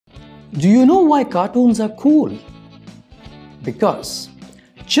Do you know why cartoons are cool? Because,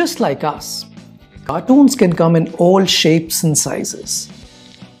 just like us, cartoons can come in all shapes and sizes.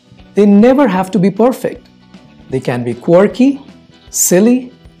 They never have to be perfect. They can be quirky,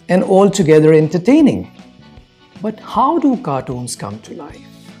 silly, and altogether entertaining. But how do cartoons come to life?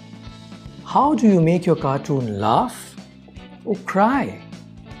 How do you make your cartoon laugh, or cry,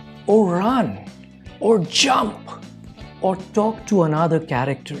 or run, or jump, or talk to another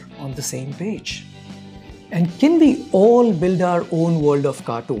character on the same page? And can we all build our own world of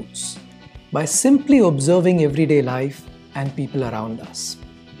cartoons by simply observing everyday life and people around us?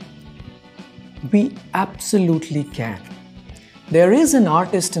 We absolutely can. There is an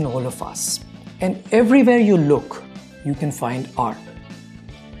artist in all of us, and everywhere you look, you can find art.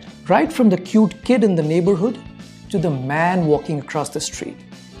 Right from the cute kid in the neighborhood to the man walking across the street.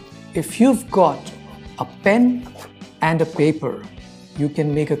 If you've got a pen and a paper, you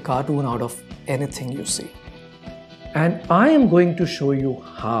can make a cartoon out of anything you see. And I am going to show you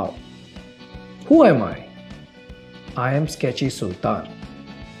how. Who am I? I am Sketchy Sultan.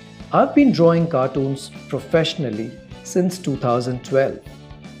 I've been drawing cartoons professionally since 2012,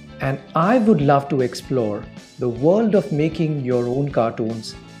 and I would love to explore the world of making your own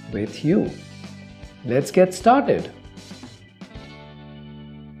cartoons with you. Let's get started.